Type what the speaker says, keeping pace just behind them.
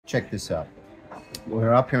check this out.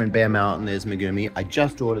 We're up here in Bear Mountain. There's Megumi. I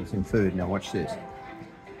just ordered some food. Now watch this.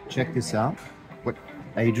 Check this out. What,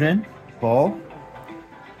 Adrian, Paul,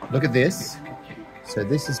 look at this. So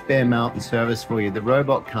this is Bear Mountain service for you. The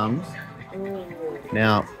robot comes.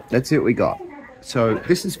 Now, let's see what we got. So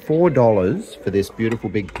this is $4 for this beautiful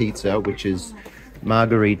big pizza, which is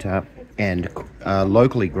margarita and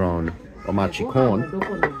locally grown omachi corn.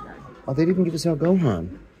 Oh, they didn't give us our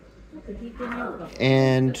gohan.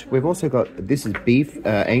 And we've also got, this is beef,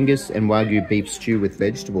 Angus and Wagyu beef stew with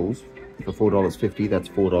vegetables for $4.50. That's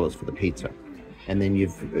 $4 for the pizza. And then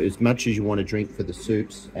you've, as much as you want to drink for the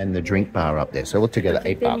soups and the drink bar up there. So altogether,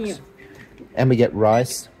 $8. And we get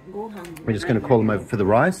rice. We're just going to call them over for the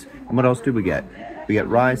rice. And what else do we get? We get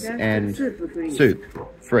rice and soup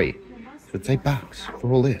free. So it's $8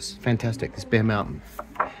 for all this. Fantastic. This Bear Mountain.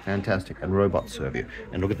 Fantastic. And robots serve you.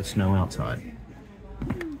 And look at the snow outside.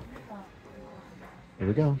 Here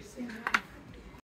we go.